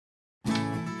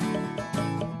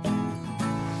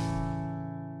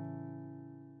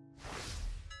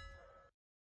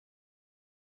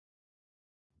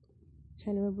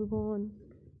Hello everyone,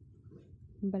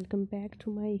 welcome back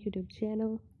to my YouTube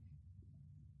channel.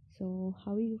 So,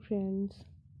 how are you, friends?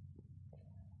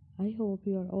 I hope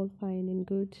you are all fine and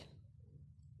good.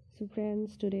 So,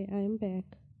 friends, today I am back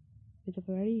with a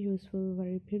very useful,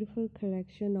 very beautiful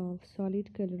collection of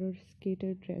solid color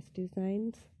skater dress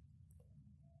designs.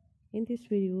 In this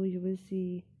video, you will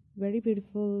see very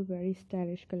beautiful, very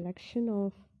stylish collection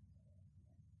of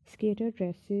skater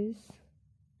dresses,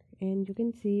 and you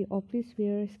can see office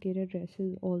wear skater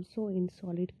dresses also in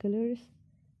solid colors.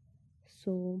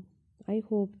 So I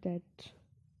hope that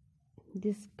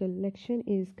this collection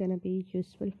is gonna be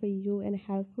useful for you and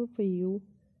helpful for you.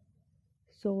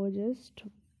 So just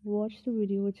watch the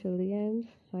video till the end.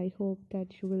 I hope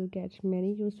that you will get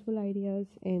many useful ideas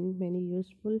and many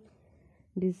useful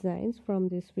designs from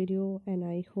this video, and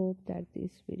I hope that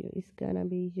this video is gonna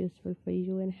be useful for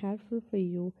you and helpful for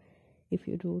you if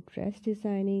you do dress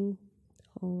designing,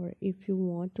 or if you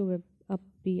want to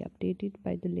be updated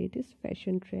by the latest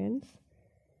fashion trends.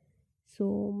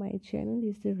 So my channel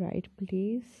is the right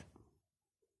place.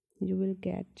 You will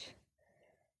get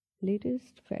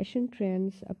latest fashion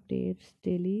trends updates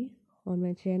daily on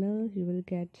my channel. You will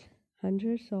get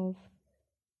hundreds of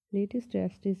latest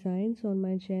dress designs on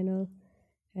my channel,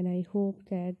 and I hope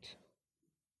that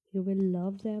you will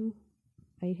love them.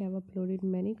 I have uploaded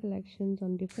many collections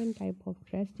on different type of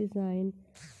dress design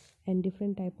and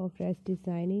different type of dress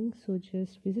designing, so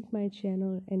just visit my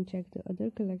channel and check the other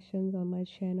collections on my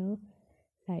channel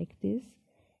like this.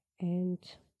 And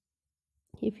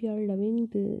if you are loving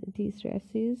these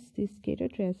dresses, these skater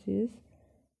dresses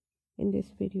in this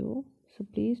video, so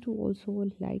please do also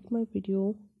like my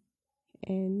video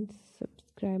and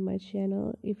subscribe my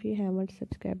channel if you haven't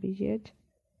subscribed yet.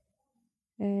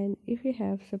 And if you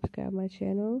have subscribed my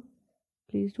channel,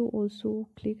 please do also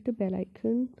click the bell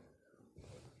icon.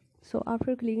 So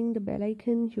after clicking the bell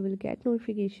icon, you will get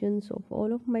notifications of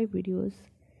all of my videos,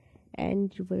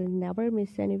 and you will never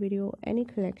miss any video, any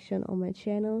collection on my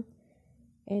channel.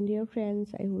 And dear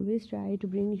friends, I always try to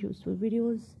bring useful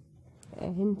videos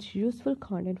and useful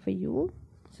content for you.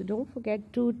 So don't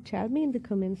forget to tell me in the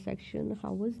comment section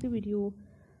how was the video,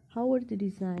 how were the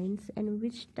designs, and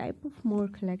which type of more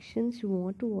collections you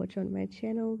want to watch on my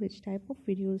channel, which type of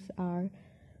videos are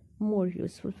more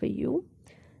useful for you.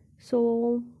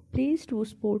 So please do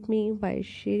support me by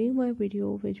sharing my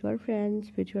video with your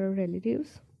friends, with your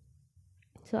relatives,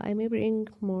 so I may bring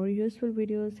more useful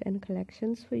videos and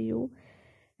collections for you.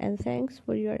 And thanks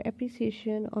for your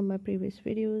appreciation on my previous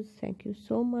videos. Thank you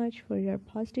so much for your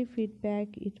positive feedback.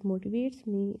 It motivates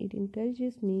me, it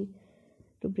encourages me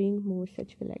to bring more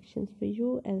such collections for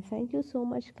you. And thank you so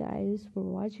much guys for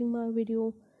watching my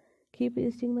video. Keep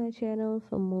visiting my channel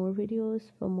for more videos,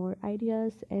 for more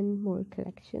ideas and more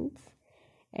collections.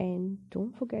 And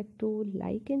don't forget to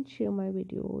like and share my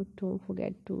video. Don't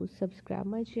forget to subscribe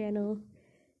my channel,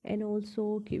 and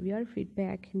also give your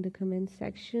feedback in the comment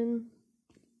section.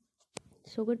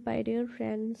 So goodbye dear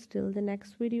friends, till the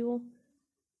next video.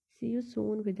 See you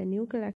soon with a new collection.